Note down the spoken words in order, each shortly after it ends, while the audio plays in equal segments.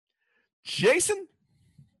Jason,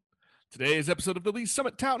 today's episode of the Lee's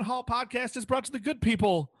Summit Town Hall podcast is brought to the good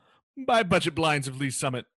people by Budget Blinds of Lee's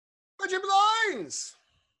Summit. Budget Blinds!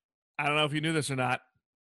 I don't know if you knew this or not,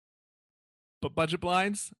 but Budget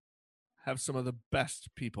Blinds have some of the best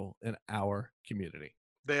people in our community.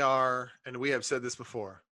 They are, and we have said this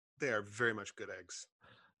before, they are very much good eggs.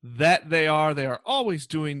 That they are always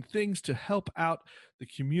doing things to help out the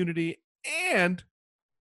community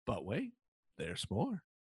but wait, there's more.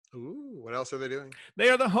 Ooh, what else are they doing? They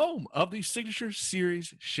are the home of the Signature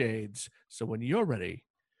Series shades. So when you're ready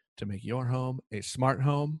to make your home a smart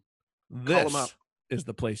home, this is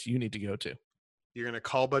the place you need to go to. You're going to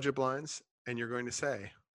call Budget Blinds and you're going to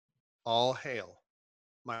say, all hail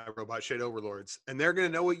my robot shade overlords. And they're going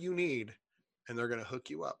to know what you need and they're going to hook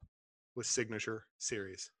you up with Signature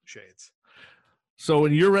Series shades. So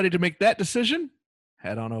when you're ready to make that decision,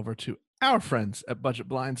 head on over to our friends at Budget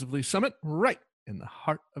Blinds of Lee's Summit, right in the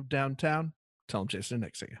heart of downtown. Tell them Jason and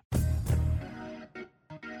Nick sent you.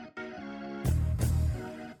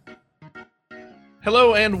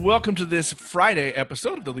 Hello and welcome to this Friday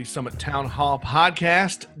episode of the Lee's Summit Town Hall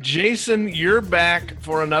podcast. Jason, you're back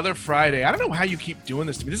for another Friday. I don't know how you keep doing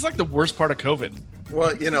this to me. This is like the worst part of COVID.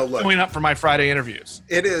 Well, you know, look. Going up for my Friday interviews.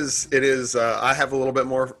 It is. I have a little bit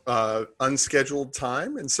more unscheduled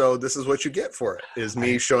time, and so this is what you get for it, is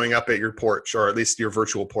me showing up at your porch, or at least your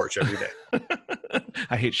virtual porch every day.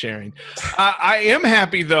 I hate sharing. I am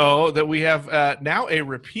happy, though, that we have now a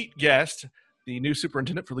repeat guest, the new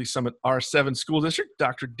superintendent for Lee's Summit R7 School District,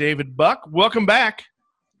 Dr. David Buck. Welcome back.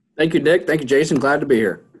 Thank you, Nick. Thank you, Jason. Glad to be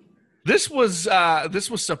here. This was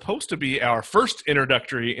supposed to be our first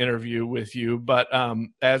introductory interview with you, but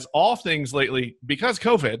as all things lately, because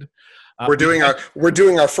COVID, we're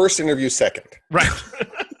doing our first interview second. Right.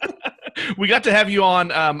 We got to have you on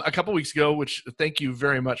a couple weeks ago, which thank you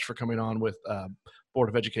very much for coming on with Board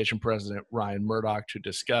of Education President Ryan Murdoch to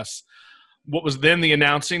discuss what was then the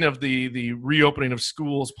announcing of the reopening of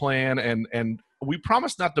schools plan, and we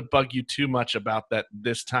promised not to bug you too much about that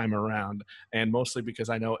this time around, and mostly because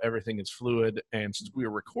I know everything is fluid, and since we are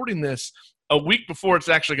recording this a week before it's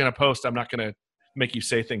actually going to post, I'm not going to make you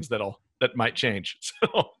say things that might change.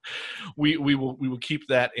 So we will keep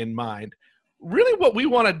that in mind. Really what we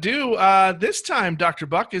want to do this time, Dr.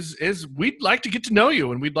 Buck, is we'd like to get to know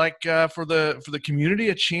you, and we'd like for the community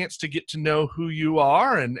a chance to get to know who you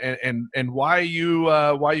are and why you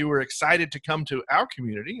were excited to come to our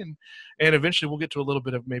community, and eventually we'll get to a little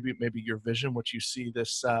bit of maybe your vision, what you see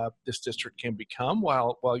this district can become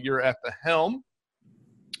while you're at the helm.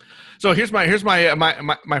 So here's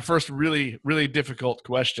my first really difficult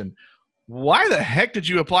question. Why the heck did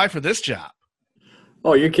you apply for this job?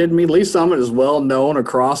 Oh, you're kidding me. Lee's Summit is well known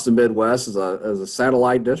across the Midwest as a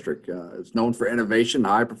satellite district. It's known for innovation,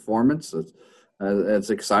 high performance. It's an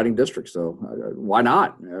exciting district. So why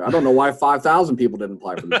not? I don't know why 5,000 people didn't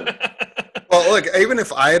apply for the job. Well, look, even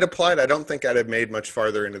if I had applied, I don't think I'd have made much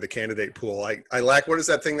farther into the candidate pool. I lack, what is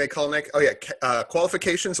that thing they call, Nick? Oh, yeah,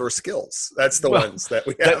 qualifications or skills. That's the ones that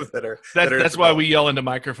we have That's why we yell into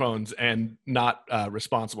microphones and not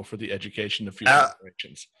responsible for the education of future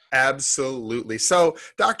generations. Absolutely. So,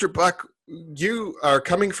 Dr. Buck, you are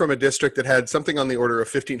coming from a district that had something on the order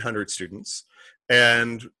of 1,500 students,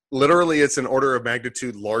 and literally it's an order of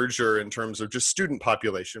magnitude larger in terms of just student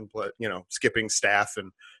population, but, you know, skipping staff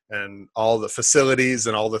and all the facilities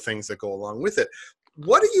and all the things that go along with it.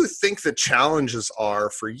 What do you think the challenges are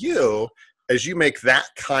for you as you make that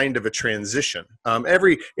kind of a transition?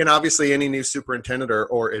 Obviously any new superintendent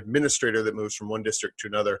or administrator that moves from one district to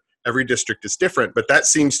another, every district is different, but that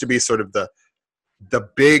seems to be sort of the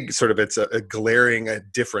big sort of, it's a glaring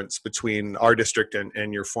difference between our district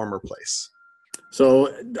and your former place.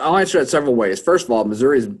 So I'll answer that several ways. First of all,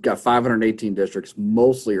 Missouri's got 518 districts,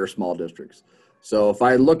 mostly are small districts. So if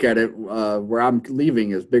I look at it, where I'm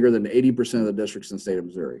leaving is bigger than 80% of the districts in the state of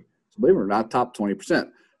Missouri. So believe it or not, top 20%.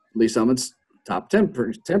 Lee's Summit's top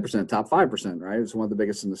 10%, top 5%, right? It's one of the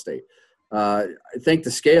biggest in the state. I think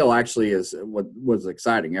the scale actually is what was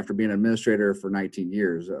exciting. After being an administrator for 19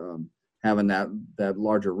 years, having that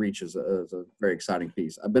larger reach is a very exciting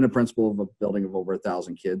piece. I've been a principal of a building of over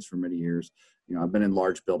 1,000 kids for many years. You know, I've been in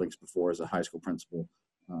large buildings before as a high school principal.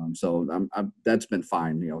 So that's been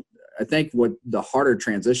fine. You know, I think what the harder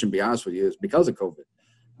transition, to be honest with you, is because of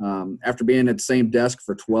COVID. After being at the same desk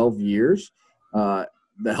for 12 years,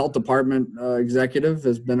 the health department executive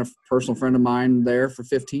has been a personal friend of mine there for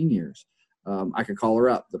 15 years. I could call her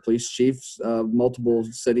up. The police chiefs of multiple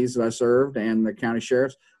cities that I served and the county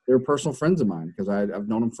sheriffs, they're personal friends of mine because I've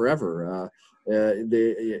known them forever.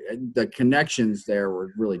 The connections there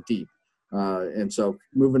were really deep. And so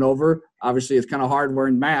moving over, obviously it's kind of hard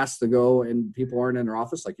wearing masks to go and people aren't in their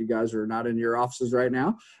office. Like you guys are not in your offices right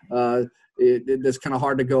now. It's kind of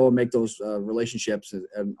hard to go and make those relationships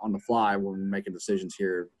and on the fly when we're making decisions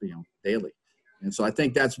here, daily. And so I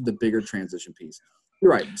think that's the bigger transition piece. You're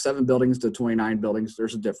right. 7 buildings to 29 buildings.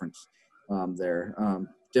 There's a difference there.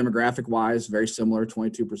 Demographic wise, very similar,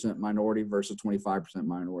 22% minority versus 25%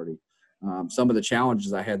 minority. Some of the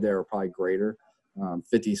challenges I had there are probably greater.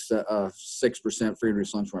 56% free and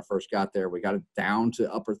reduced lunch when I first got there. We got it down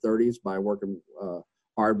to upper 30s by working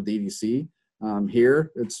hard with the EDC.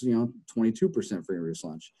 Here, it's 22% free and reduced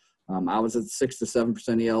lunch. I was at 6 to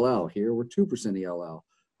 7% ELL. Here, we're 2% ELL.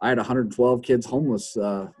 I had 112 kids homeless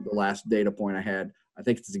the last data point I had. I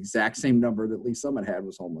think it's the exact same number that Lee Summit had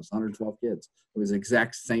was homeless, 112 kids. It was the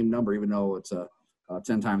exact same number, even though it's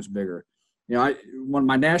 10 times bigger. One of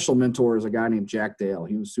my national mentors is a guy named Jack Dale.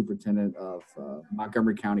 He was superintendent of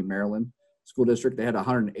Montgomery County, Maryland school district. They had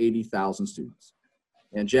 180,000 students.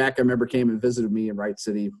 And Jack, I remember, came and visited me in Wright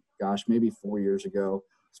City, maybe 4 years ago,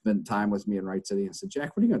 spent time with me in Wright City. And said,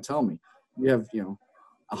 Jack, what are you going to tell me? You have,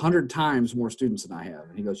 100 times more students than I have.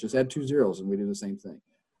 And he goes, just add 2 zeros and we do the same thing.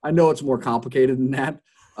 I know it's more complicated than that,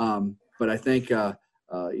 but I think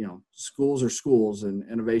schools are schools and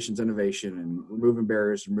innovation's innovation, and removing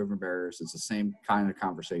barriers. It's the same kind of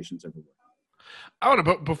conversations everywhere. I want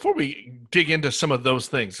to, before we dig into some of those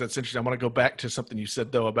things, that's interesting. I want to go back to something you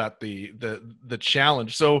said though about the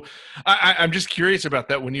challenge. So I'm just curious about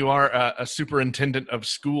that. When you are a superintendent of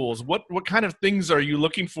schools, what kind of things are you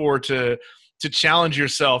looking for to challenge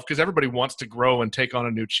yourself? Because everybody wants to grow and take on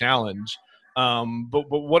a new challenge. But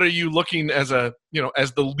what are you looking as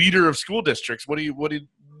the leader of school districts? What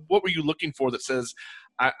were you looking for that says,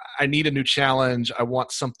 I need a new challenge. I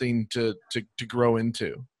want something to grow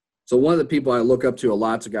into. So one of the people I look up to a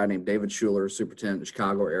lot is a guy named David Schuler, superintendent in the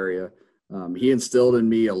Chicago area. He instilled in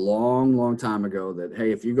me a long, long time ago that,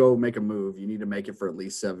 hey, if you go make a move, you need to make it for at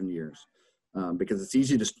least 7 years, because it's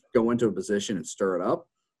easy to go into a position and stir it up.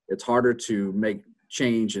 It's harder to make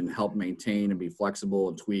change and help maintain and be flexible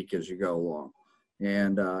and tweak as you go along.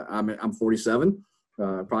 And I'm 47,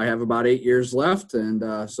 probably have about 8 years left.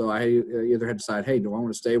 And so I either had to decide, hey, do I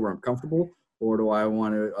want to stay where I'm comfortable, or do I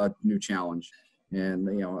want a new challenge? And,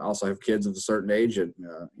 I also have kids of a certain age, and,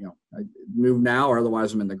 I move now, or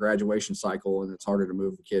otherwise I'm in the graduation cycle and it's harder to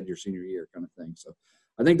move the kid your senior year kind of thing. So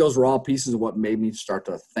I think those were all pieces of what made me start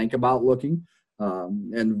to think about looking.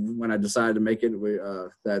 And when I decided to make it,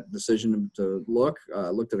 that decision to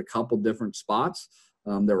looked at a couple different spots.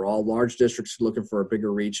 They were all large districts looking for a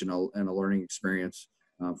bigger reach and a learning experience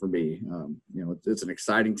for me. It's an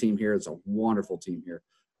exciting team here. It's a wonderful team here.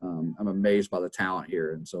 I'm amazed by the talent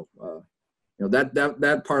here. And so,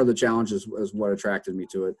 that part of the challenge is what attracted me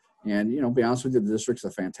to it. And, be honest with you, the district's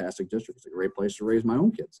a fantastic district. It's a great place to raise my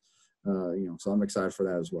own kids. So I'm excited for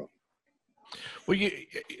that as well. Well,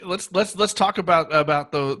 let's talk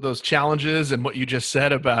about those challenges and what you just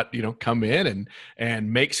said about come in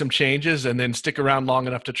and make some changes and then stick around long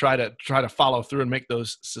enough to try to follow through and make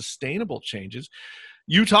those sustainable changes.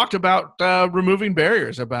 You talked about removing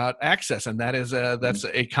barriers, about access, and that's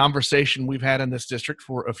a conversation we've had in this district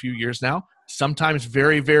for a few years now. Sometimes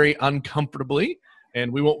very, very uncomfortably,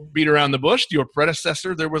 and we won't beat around the bush. Your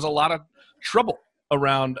predecessor, there was a lot of trouble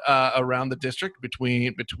around the district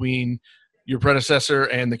between your predecessor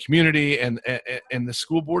and the community and the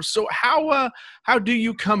school board. So how do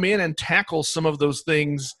you come in and tackle some of those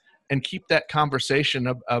things and keep that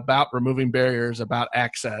conversation about removing barriers, about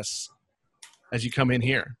access as you come in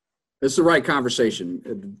here? It's the right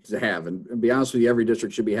conversation to have. And to be honest with you, every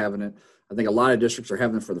district should be having it. I think a lot of districts are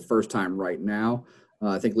having it for the first time right now.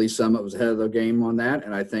 I think Lee Summit was ahead of the game on that.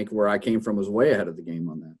 And I think where I came from was way ahead of the game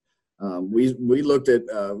on that. We looked at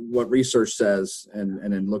what research says and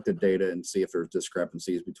then looked at data and see if there's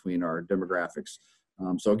discrepancies between our demographics.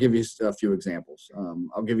 So I'll give you a few examples.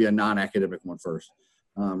 I'll give you a non-academic one first.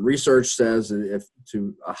 Research says that if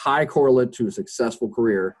to a high correlate to a successful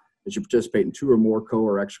career is you participate in 2 or more co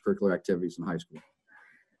or extracurricular activities in high school.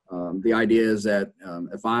 The idea is that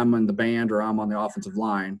if I'm in the band or I'm on the offensive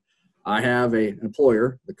line, I have an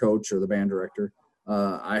employer, the coach or the band director.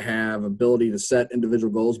 I have ability to set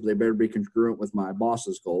individual goals, but they better be congruent with my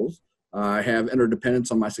boss's goals. I have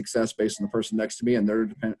interdependence on my success based on the person next to me, and their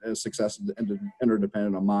success is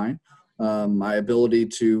interdependent on mine. My ability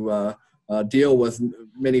to deal with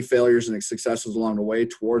many failures and successes along the way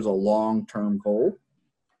towards a long-term goal.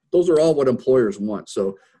 Those are all what employers want.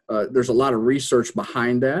 So there's a lot of research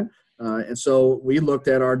behind that. And so we looked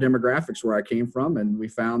at our demographics where I came from, and we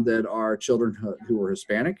found that our children who were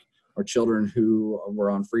Hispanic, our children who were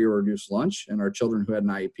on free or reduced lunch, and our children who had an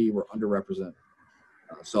IEP were underrepresented.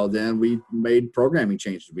 So then we made programming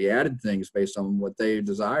changes. We added things based on what they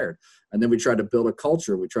desired. And then we tried to build a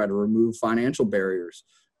culture. We tried to remove financial barriers,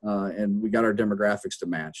 and we got our demographics to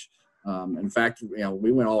match. In fact,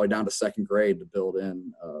 we went all the way down to second grade to build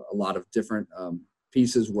in a lot of different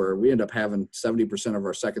pieces where we end up having 70% of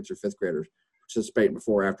our second through fifth graders participate in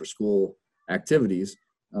before after school activities.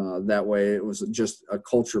 That way it was just a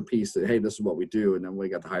culture piece that, hey, this is what we do. And then when we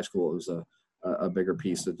got to high school, it was a bigger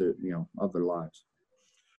piece of their lives.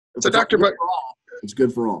 So Dr. Buck, it's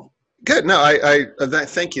good for all. Good. No, I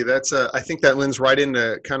thank you. That's I think that lends right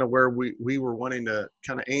into kind of where we were wanting to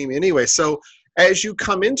kind of aim anyway. So as you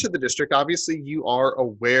come into the district, obviously you are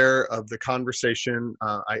aware of the conversation.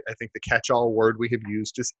 I think the catch-all word we have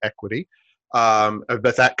used is equity.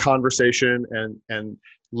 But that conversation and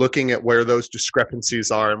looking at where those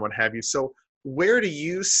discrepancies are and what have you. So where do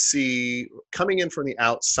you see, coming in from the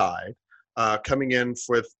outside, coming in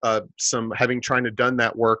with trying to done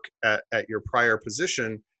that work at your prior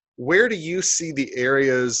position, where do you see the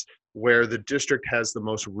areas where the district has the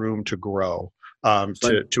most room to grow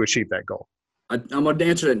to achieve that goal? I'm going to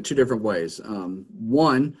answer that in two different ways.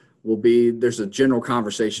 One will be, there's a general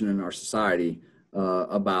conversation in our society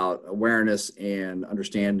about awareness and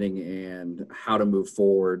understanding and how to move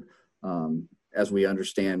forward as we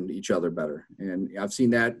understand each other better. And I've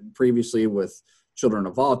seen that previously with children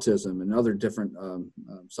of autism and other different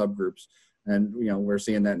subgroups. And, we're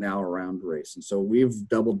seeing that now around race. And so we've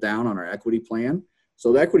doubled down on our equity plan.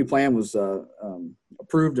 So the equity plan was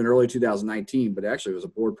approved in early 2019, but actually it was a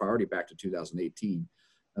board priority back to 2018.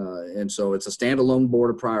 And so it's a standalone board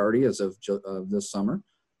of priority as of this summer.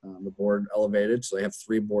 The board elevated, so they have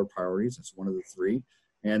 3 board priorities. That's one of the 3.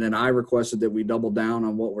 And then I requested that we double down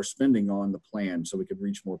on what we're spending on the plan so we could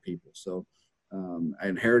reach more people. So I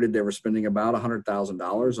inherited they were spending about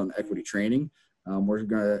 $100,000 on equity training. We're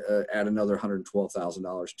going to add another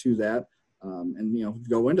 $112,000 to that, and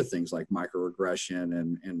go into things like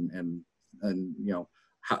microaggression and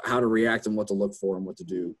how to react and what to look for and what to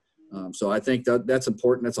do. So I think that's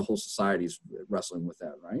important. That's a whole society's wrestling with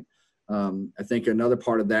that, right? I think another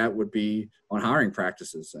part of that would be on hiring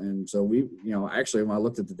practices. And so actually when I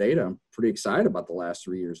looked at the data, I'm pretty excited about the last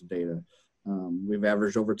 3 years of data. We've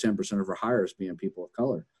averaged over 10% of our hires being people of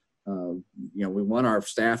color. We want our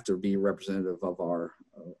staff to be representative of our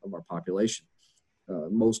population.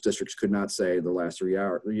 Most districts could not say the last 3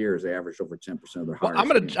 years they averaged over 10% of their hires. Well,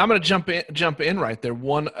 I'm gonna jump in right there.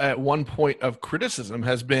 One point of criticism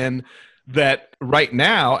has been that right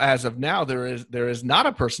now, as of now, there is not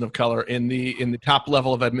a person of color in the top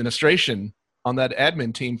level of administration on that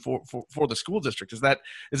admin team for the school district. Is that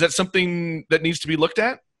something that needs to be looked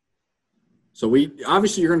at? So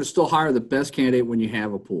obviously you're going to still hire the best candidate when you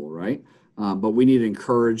have a pool, right? But we need to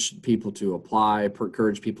encourage people to apply,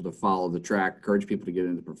 encourage people to follow the track, encourage people to get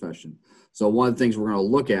into the profession. So one of the things we're going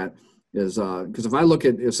to look at is, because if I look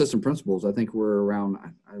at assistant principals, I think we're around,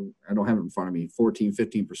 I don't have it in front of me,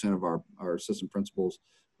 15% of our assistant principals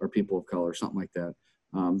are people of color, something like that.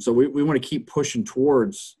 So we want to keep pushing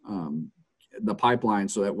towards the pipeline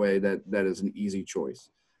so that way that is an easy choice,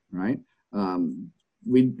 right?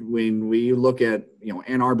 When we look at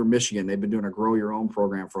Ann Arbor, Michigan, they've been doing a Grow Your Own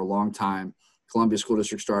program for a long time. Columbia School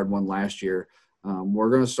District started one last year. We're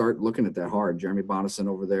going to start looking at that hard. Jeremy Bonison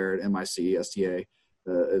over there at MIC STA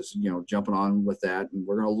is jumping on with that, and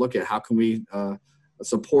we're going to look at how can we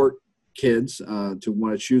support kids to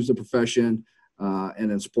want to choose the profession and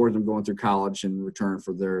then support them going through college in return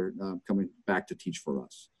for their coming back to teach for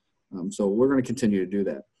us. So we're going to continue to do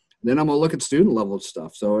that. Then I'm going to look at student level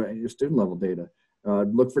stuff. So your student level data.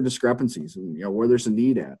 Look for discrepancies, where there's a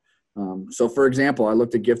need at. So, for example, I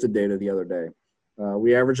looked at gifted data the other day.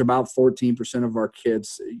 We average about 14% of our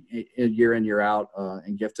kids year in, year out,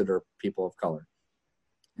 and gifted are people of color.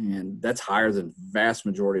 And that's higher than vast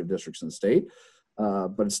majority of districts in the state,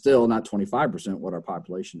 but it's still not 25% what our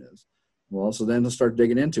population is. Well, so then let's start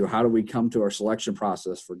digging into how do we come to our selection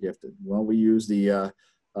process for gifted? Well, we use the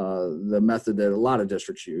method that a lot of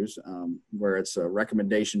districts use, where it's a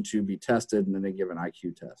recommendation to be tested and then they give an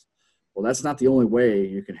IQ test. Well, that's not the only way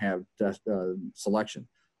you can have selection.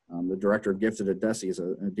 The director of gifted at DESE is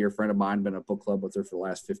a dear friend of mine, been in a book club with her for the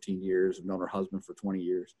last 15 years, I've known her husband for 20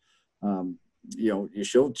 years.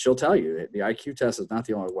 She'll tell you that the IQ test is not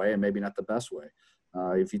the only way and maybe not the best way.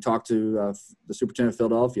 If you talk to the superintendent of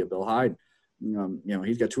Philadelphia, Bill Hyde,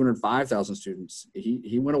 he's got 205,000 students.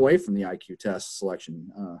 He went away from the IQ test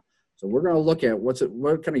selection. So we're going to look at what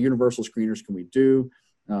kind of universal screeners can we do?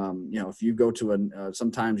 If you go to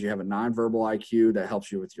sometimes you have a nonverbal IQ that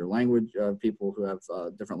helps you with your language. People who have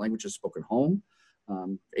different languages spoken home.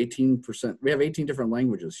 18%. We have 18 different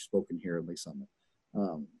languages spoken here at Lee Summit.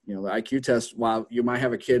 The IQ test, while you might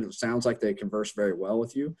have a kid that sounds like they converse very well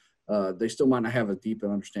with you, they still might not have a deep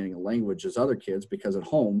understanding of language as other kids, because at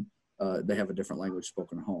home they have a different language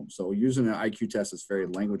spoken at home. So using an IQ test that's very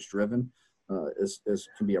language driven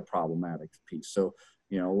can be a problematic piece. So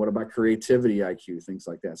what about creativity IQ, things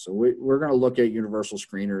like that? So we're going to look at universal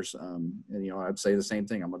screeners, and I'd say the same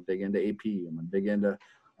thing. I'm going to dig into AP. I'm going to dig into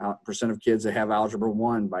percent of kids that have Algebra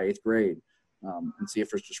 1 by 8th grade, and see if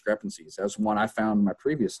there's discrepancies. That's one I found in my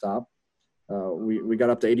previous stop. We got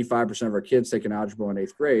up to 85% of our kids taking Algebra in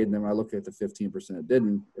 8th grade, and then when I looked at the 15% that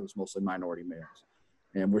didn't, it was mostly minority males.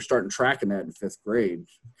 And we're starting tracking that in 5th grade,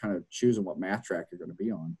 kind of choosing what math track you're going to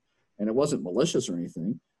be on. And it wasn't malicious or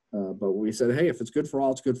anything, but we said, hey, if it's good for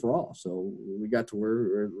all, it's good for all. So we got to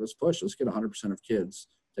where let's push. Let's get 100% of kids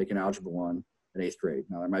taking Algebra 1 in 8th grade.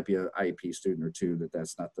 Now, there might be an IEP student or two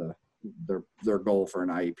that's not their goal for an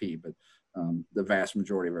IEP, but the vast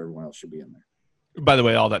majority of everyone else should be in there. By the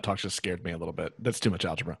way, all that talk just scared me a little bit. That's too much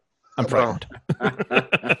algebra. I'm frightened.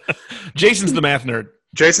 Jason's the math nerd.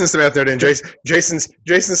 Jason's the math nerd, and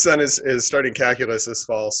Jason's son is starting calculus this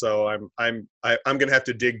fall, so I'm going to have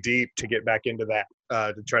to dig deep to get back into that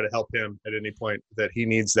to try to help him at any point that he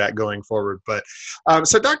needs that going forward. But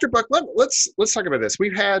so Dr. Buck, let's talk about this.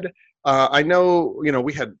 We've had I know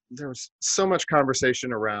there was so much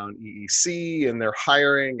conversation around EEC and their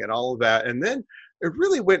hiring and all of that, and then it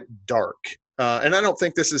really went dark. And I don't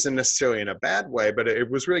think this is necessarily in a bad way, but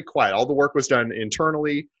it was really quiet. All the work was done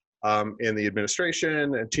internally in the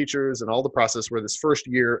administration and teachers and all the process where this first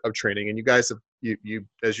year of training. And you guys have, you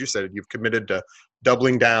as you said, you've committed to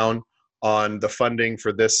doubling down on the funding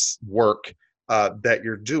for this work that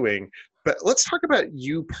you're doing. But let's talk about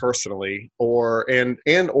you personally, or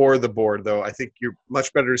the board. Though I think you're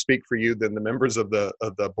much better to speak for you than the members of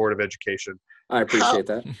the Board of Education. I appreciate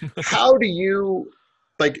that. How do you?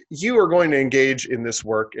 You are going to engage in this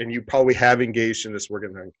work, and you probably have engaged in this work.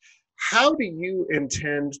 How do you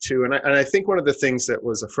intend to, and I think one of the things that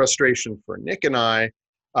was a frustration for Nick and I,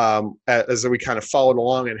 as we kind of followed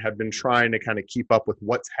along and have been trying to kind of keep up with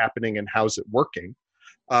what's happening and how's it working,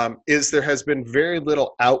 is there has been very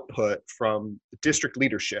little output from district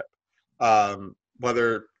leadership,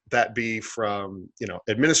 whether that be from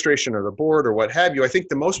administration or the board or what have you. I think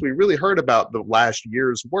the most we really heard about the last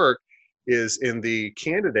year's work is in the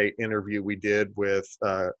candidate interview we did with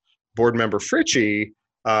board member Fritchie,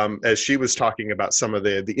 as she was talking about some of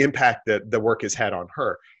the impact that the work has had on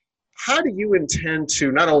her. How do you intend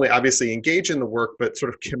to not only obviously engage in the work, but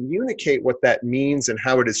sort of communicate what that means and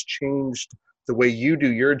how it has changed the way you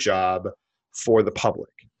do your job for the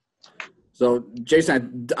public? So,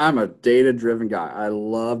 Jason, I'm a data-driven guy. I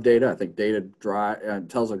love data. I think data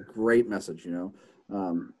tells a great message,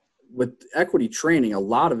 with equity training, a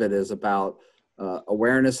lot of it is about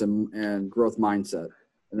awareness and growth mindset.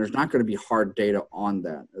 And there's not going to be hard data on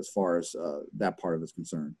that as far as that part of it's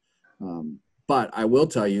concerned. But I will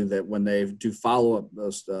tell you that when they do follow up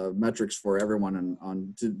those metrics for everyone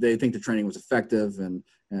they think the training was effective and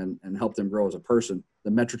helped them grow as a person,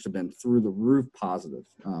 the metrics have been through the roof positive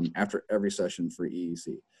after every session for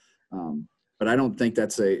EEC. But I don't think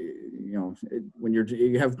that's when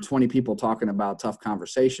you have 20 people talking about tough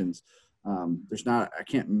conversations, I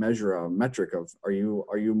can't measure a metric of, are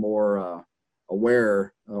you more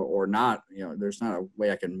aware or not? There's not a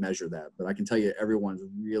way I can measure that, but I can tell you everyone's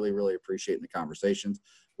really, really appreciating the conversations.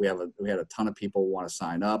 We had a ton of people want to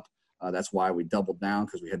sign up. That's why we doubled down,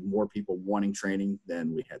 because we had more people wanting training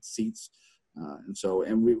than we had seats.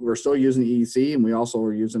 We're still using EEC, and we also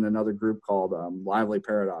are using another group called Lively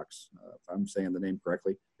Paradox, if I'm saying the name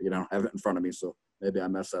correctly. I don't have it in front of me, so maybe I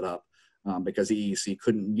messed that up, because EEC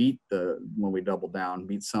couldn't meet when we doubled down,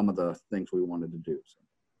 meet some of the things we wanted to do.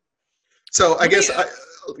 So I guess I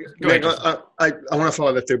want to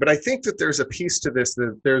follow that through, but I think that there's a piece to this,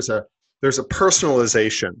 that there's a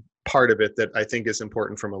personalization part of it that I think is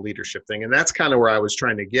important from a leadership thing, and that's kind of where I was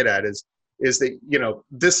trying to get at is that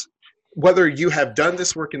this. Whether you have done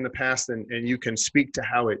this work in the past and you can speak to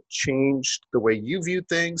how it changed the way you viewed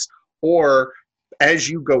things, or as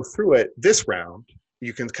you go through it this round,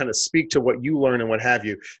 you can kind of speak to what you learn and what have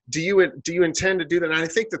you. Do you intend to do that? And I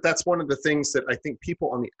think that that's one of the things that I think people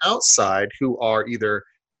on the outside who are either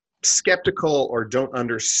skeptical or don't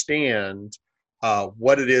understand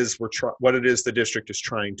what it is the district is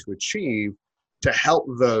trying to achieve, to help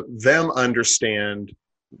them understand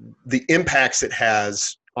the impacts it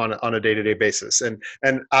has on a day-to-day basis. And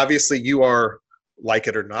obviously you are like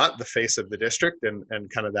it or not, the face of the district and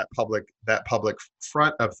kind of that public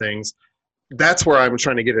front of things. That's where I'm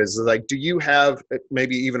trying to get is like, do you have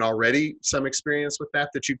maybe even already some experience with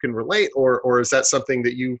that you can relate, or is that something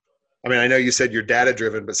that I mean, I know you said you're data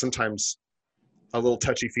driven, but sometimes a little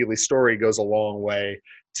touchy feely story goes a long way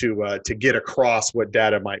to get across what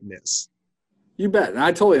data might miss. You bet. And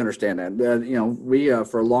I totally understand that. We,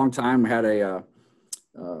 for a long time had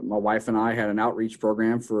my wife and I had an outreach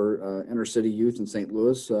program for inner city youth in St.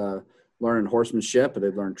 Louis, learning horsemanship, and they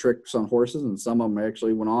learned tricks on horses, and some of them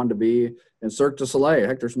actually went on to be in Cirque du Soleil.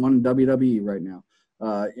 Heck, there's one in WWE right now.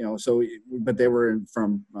 But they were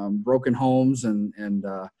from broken homes and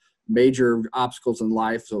major obstacles in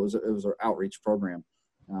life. So it was an outreach program.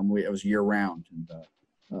 It was year round.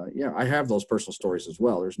 And I have those personal stories as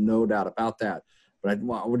well. There's no doubt about that. But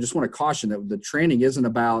I would just want to caution that the training isn't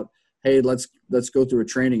about, hey, let's go through a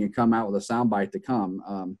training and come out with a soundbite to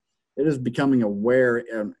come. It is becoming aware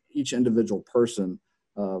in each individual person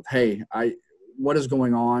of, hey, what is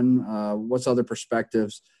going on? What's other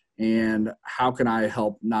perspectives? And how can I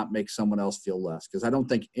help not make someone else feel less? Because I don't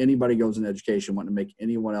think anybody goes in education wanting to make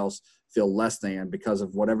anyone else feel less than because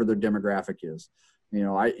of whatever their demographic is.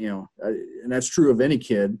 And that's true of any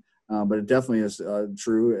kid, but it definitely is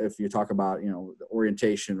true if you talk about,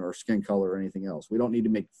 orientation or skin color or anything else. We don't need to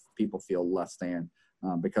make people feel less than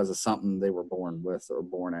because of something they were born with or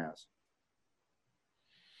born as.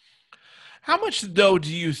 How much, though,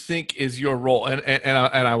 do you think is your role? And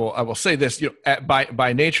I will say this: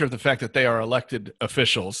 by nature of the fact that they are elected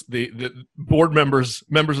officials, the board members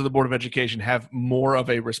of the Board of Education have more of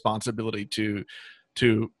a responsibility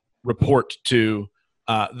to report to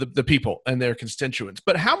the people and their constituents.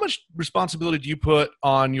 But how much responsibility do you put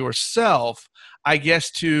on yourself, I guess,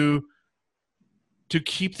 to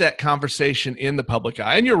keep that conversation in the public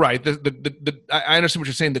eye? And you're right. I understand what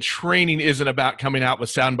you're saying. The training isn't about coming out with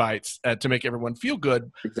sound bites to make everyone feel good.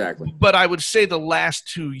 Exactly. But I would say the last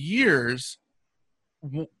 2 years,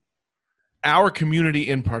 our community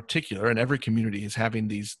in particular, and every community is having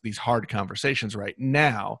these hard conversations right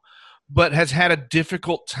now, but has had a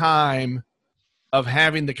difficult time of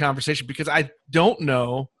having the conversation because I don't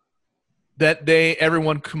know that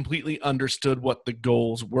everyone completely understood what the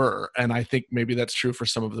goals were. And I think maybe that's true for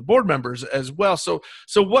some of the board members as well. So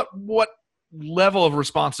what level of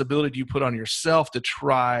responsibility do you put on yourself to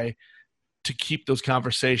try to keep those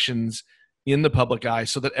conversations in the public eye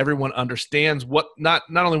so that everyone understands what, not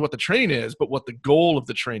only what the training is, but what the goal of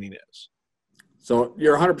the training is? So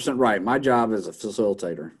you're 100% right. My job is a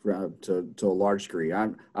facilitator to a large degree.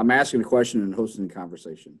 I'm asking a question and hosting a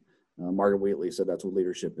conversation. Margaret Wheatley said that's what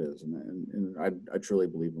leadership is, and I truly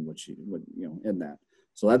believe in in that.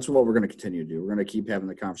 So that's what we're going to continue to do. We're going to keep having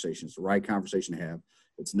the conversation. It's the right conversation to have.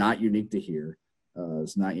 It's not unique to here.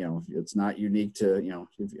 It's not unique to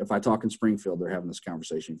if I talk in Springfield, they're having this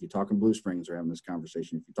conversation. If you talk in Blue Springs, they're having this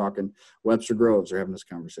conversation. If you talk in Webster Groves, they're having this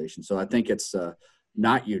conversation. So I think it's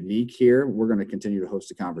not unique here. We're going to continue to host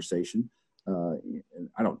a conversation.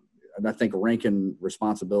 I think ranking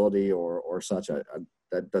responsibility or such,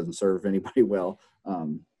 that doesn't serve anybody well.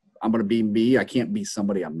 I'm going to be me. I can't be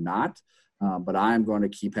somebody I'm not, but I am going to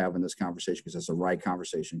keep having this conversation because it's the right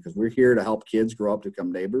conversation, because we're here to help kids grow up to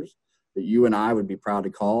become neighbors that you and I would be proud to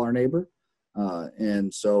call our neighbor.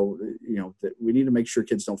 And so, that we need to make sure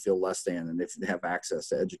kids don't feel less than, and if they have access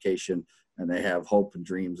to education and they have hope and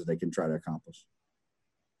dreams that they can try to accomplish.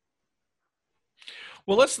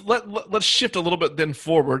 Well, let's shift a little bit then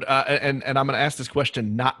forward, and I'm going to ask this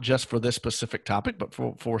question not just for this specific topic, but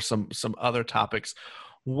for some other topics.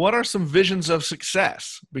 What are some visions of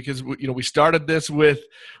success? Because we started this with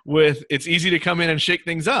it's easy to come in and shake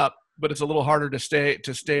things up, but it's a little harder to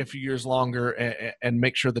stay a few years longer and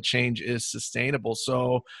make sure the change is sustainable.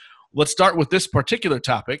 So let's start with this particular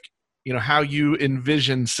topic. How you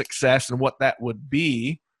envision success and what that would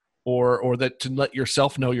be. Or that to let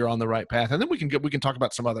yourself know you're on the right path, and then we can talk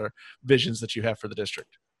about some other visions that you have for the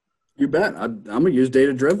district. You bet. I'm gonna use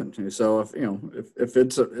data driven. So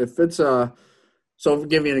so I'll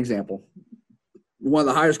give you an example. One of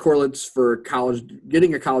the highest correlates for college,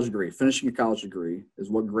 getting a college degree, finishing a college degree,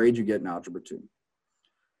 is what grade you get in Algebra 2.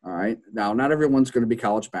 All right. Now, not everyone's going to be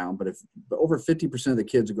college bound, but over 50% of the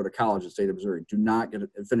kids who go to college in the state of Missouri do not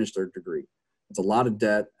finish their degree. It's a lot of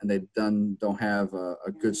debt, and they don't have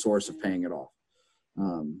a good source of paying it off.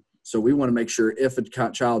 So we want to make sure if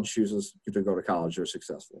a child chooses to go to college, they're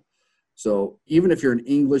successful. So even if you're an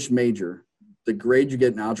English major, the grade you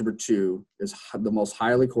get in Algebra 2 is the most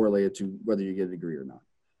highly correlated to whether you get a degree or not.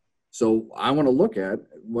 So I want to look at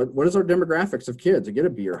what is our demographics of kids that get a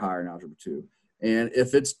B or higher in Algebra 2. And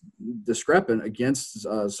if it's discrepant against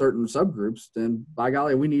certain subgroups, then by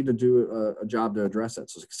golly, we need to do a job to address that.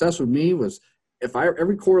 So success with me was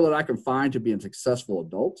every correlate I can find to be a successful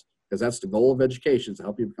adult, because that's the goal of education, is to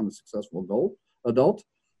help you become a successful adult,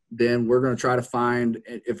 then we're going to try to find,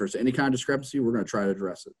 if there's any kind of discrepancy, we're going to try to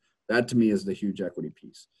address it. That to me is the huge equity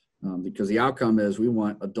piece, because the outcome is we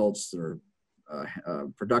want adults that are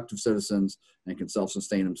productive citizens and can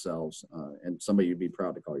self-sustain themselves, and somebody you'd be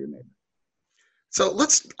proud to call your neighbor. So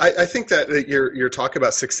I think that your talk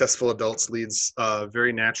about successful adults leads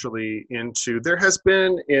very naturally into, there has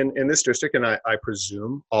been in this district, and I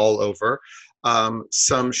presume all over,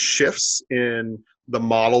 some shifts in the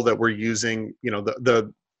model that we're using.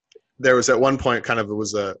 There was at one point it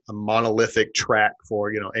was a monolithic track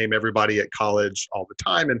for, aim everybody at college all the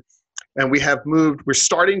time. And we're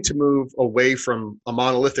starting to move away from a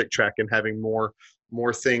monolithic track and having more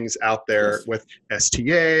things out there. Yes. With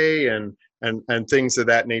STA and things of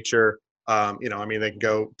that nature. They can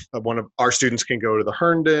go, one of our students can go to the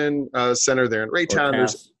Herndon Center there in Raytown.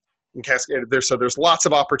 There's in Cascade. So there's lots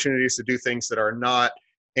of opportunities to do things that are not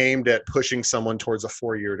aimed at pushing someone towards a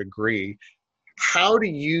 4-year degree. How do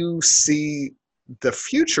you see the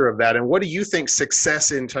future of that? And what do you think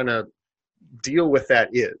success in trying to deal with that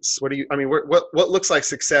is? What looks like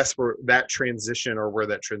success for that transition, or where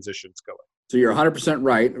that transition's going? So you're 100%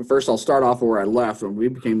 right. First, I'll start off where I left. When we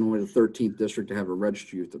became only the 13th district to have a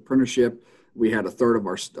registered youth apprenticeship, we had a third of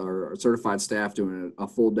our certified staff doing a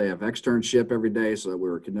full day of externship every day, so that we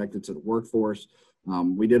were connected to the workforce.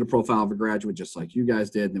 We did a profile of a graduate just like you guys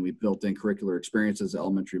did, and then we built in curricular experiences,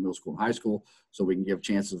 elementary, middle school, and high school, so we can give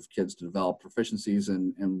chances of kids to develop proficiencies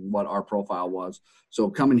in what our profile was. So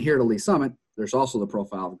coming here to Lee Summit, there's also the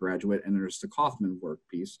profile of a graduate, and there's the Kaufman work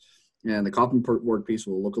piece. And the Kaufman work piece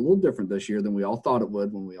will look a little different this year than we all thought it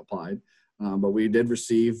would when we applied. But we did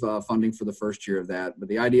receive funding for the first year of that. But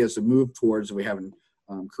the idea is to move towards, we have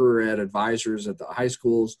career ed advisors at the high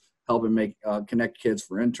schools, helping connect kids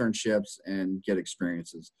for internships and get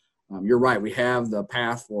experiences. You're right. We have the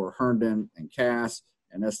path for Herndon and Cass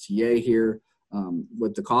and STA here.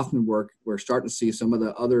 With the Kaufman work, we're starting to see some of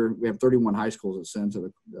the other, we have 31 high schools that send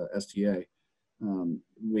to the STA.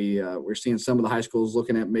 We're seeing some of the high schools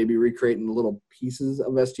looking at maybe recreating little pieces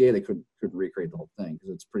of STA. They couldn't recreate the whole thing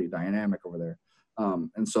because it's pretty dynamic over there.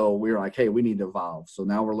 And so we were like, hey, we need to evolve. So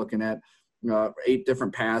now we're looking at 8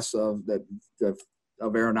 different paths of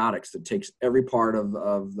aeronautics that takes every part of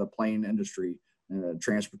the plane industry,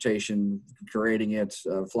 transportation, creating it,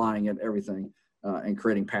 flying it, everything, and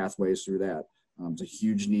creating pathways through that. It's a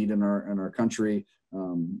huge need in our country.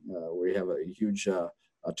 We have a huge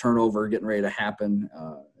turnover getting ready to happen.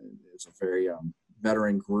 It's a very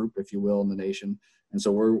veteran group, if you will, in the nation. And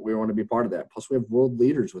so we want to be part of that. Plus, we have world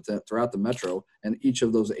leaders with that throughout the metro and each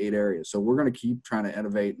of those 8 areas. So we're going to keep trying to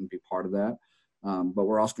innovate and be part of that. But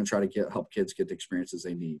we're also going to try to help kids get the experiences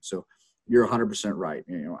they need. So you're 100% right.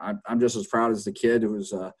 I'm just as proud as the kid who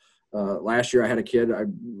was last year. I had a kid.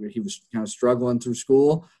 He was kind of struggling through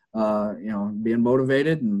school, being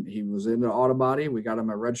motivated, and he was into auto body. We got him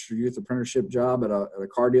a registered youth apprenticeship job at a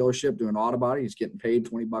car dealership doing auto body. He's getting paid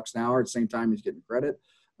 $20 an hour. At the same time, he's getting credit,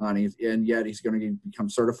 and yet he's going to become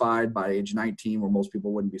certified by age 19, where most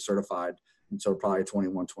people wouldn't be certified until probably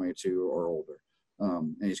 21, 22 or older.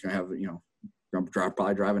 And he's going to have,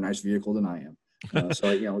 probably drive a nice vehicle than I am.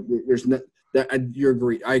 So there's no,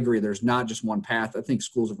 I agree. There's not just one path. I think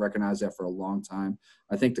schools have recognized that for a long time.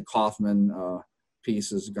 I think the Kaufman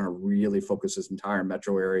piece is going to really focus this entire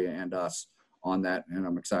metro area and us on that, and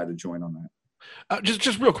I'm excited to join on that.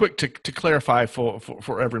 Just real quick to clarify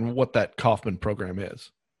for everyone what that Kaufman program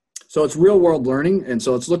is. So it's real world learning, and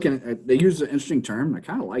so it's looking at, they use an interesting term, and I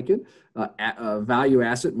kind of like it, value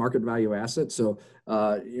asset, market value asset. So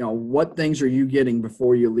what things are you getting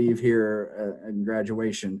before you leave here in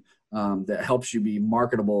graduation that helps you be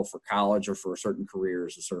marketable for college or for certain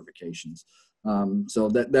careers or certifications? So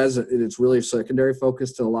it's really secondary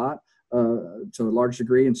focused to a large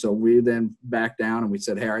degree. And so we then backed down and we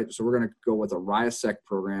said, hey, all right, so we're going to go with a RIASEC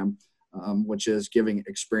program, which is giving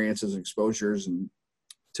experiences and exposures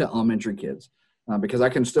to elementary kids. Because I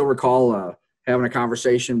can still recall having a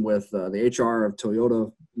conversation with the HR of Toyota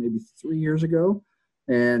maybe 3 years ago,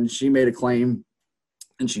 and she made a claim,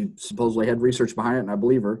 and she supposedly had research behind it, and I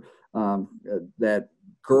believe her, that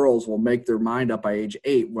girls will make their mind up by age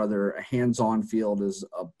 8 whether a hands-on field is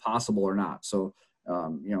possible or not. So,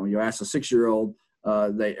 you ask a 6-year-old,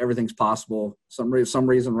 everything's possible. Some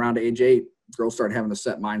reason around age 8, girls start having a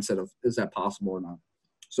set mindset of, is that possible or not?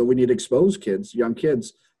 So we need to expose young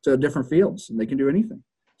kids to different fields, and they can do anything.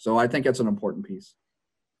 So I think that's an important piece.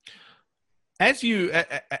 As you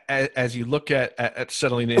look at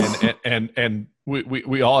settling in, and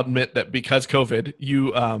we all admit that because COVID,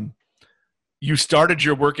 you started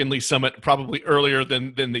your work in Lee Summit probably earlier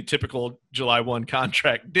than the typical July 1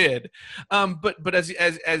 contract did. But as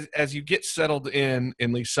you get settled in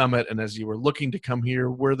Lee Summit, and as you were looking to come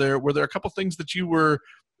here, were there a couple things that you were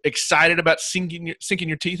excited about sinking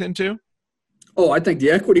your teeth into? Oh, I think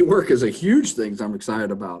the equity work is a huge thing I'm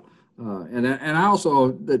excited about. And I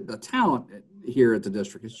also, the talent here at the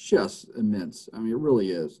district is just immense. I mean, it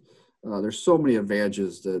really is. There's so many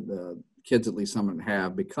advantages that kids at Lee Summit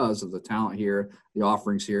have because of the talent here, the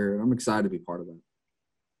offerings here, and I'm excited to be part of that.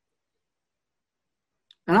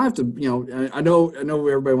 And I have to, I know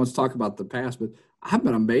everybody wants to talk about the past, but I've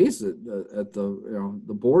been amazed at the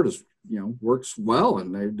board is, works well,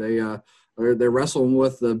 and they're wrestling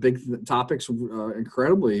with the big topics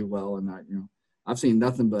incredibly well, and I've seen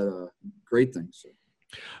nothing but great things. So.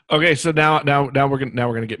 Okay, so now we're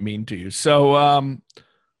gonna get mean to you. So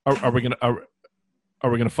are we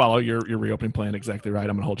gonna follow your reopening plan exactly right?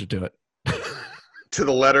 I'm gonna hold you to it. To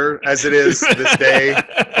the letter, as it is this day,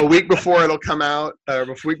 a week before it'll come out, or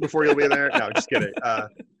a week before you'll be there. No, just kidding.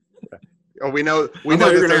 We know you're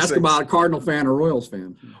going to ask about a Cardinal fan or Royals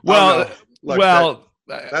fan. Well,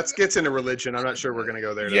 that gets into religion. I'm not sure we're going to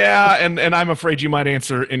go there. Yeah, and I'm afraid you might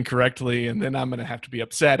answer incorrectly, and then I'm going to have to be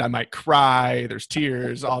upset. I might cry. There's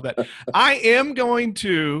tears, all that. I am going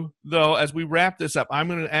to, though, as we wrap this up, I'm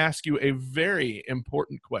going to ask you a very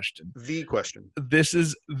important question. The question. This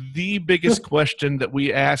is the biggest question that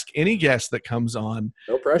we ask any guest that comes on.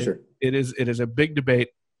 No pressure. It is a big debate.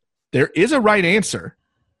 There is a right answer,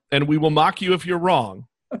 and we will mock you if you're wrong.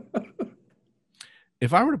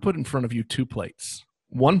 If I were to put in front of you two plates,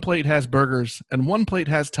 one plate has burgers and one plate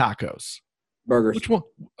has tacos. Burgers. Which one?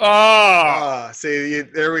 See,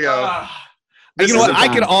 there we go. You know what?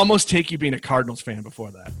 I could almost take you being a Cardinals fan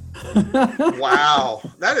before that. Wow,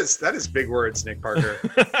 that is big words, Nick Parker,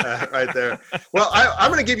 right there. Well,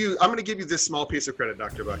 I'm going to give you this small piece of credit,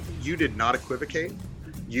 Dr. Buck. You did not equivocate.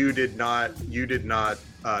 You did not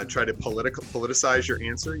try to politicize your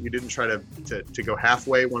answer. You didn't try to go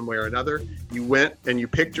halfway one way or another. You went and you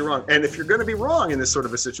picked your wrong. And if you're going to be wrong in this sort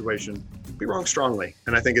of a situation, be wrong strongly.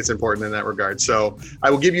 And I think it's important in that regard. So I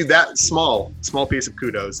will give you that small piece of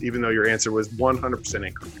kudos, even though your answer was 100%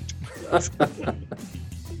 incorrect.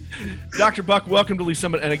 Dr. Buck, welcome to Lee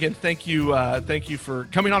Summit, and again, thank you for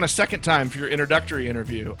coming on a second time for your introductory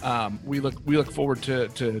interview. We look forward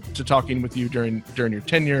to talking with you during your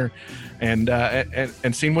tenure,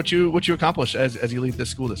 and seeing what you accomplish as you lead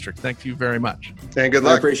this school district. Thank you very much. And good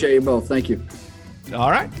luck. I appreciate you both. Thank you.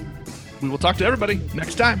 All right, we will talk to everybody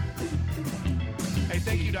next time. Hey,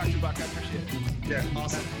 thank you, Dr. Buck. I appreciate it. Yeah,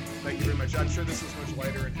 awesome. Thank you very much. I'm sure this was much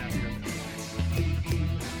lighter and happier.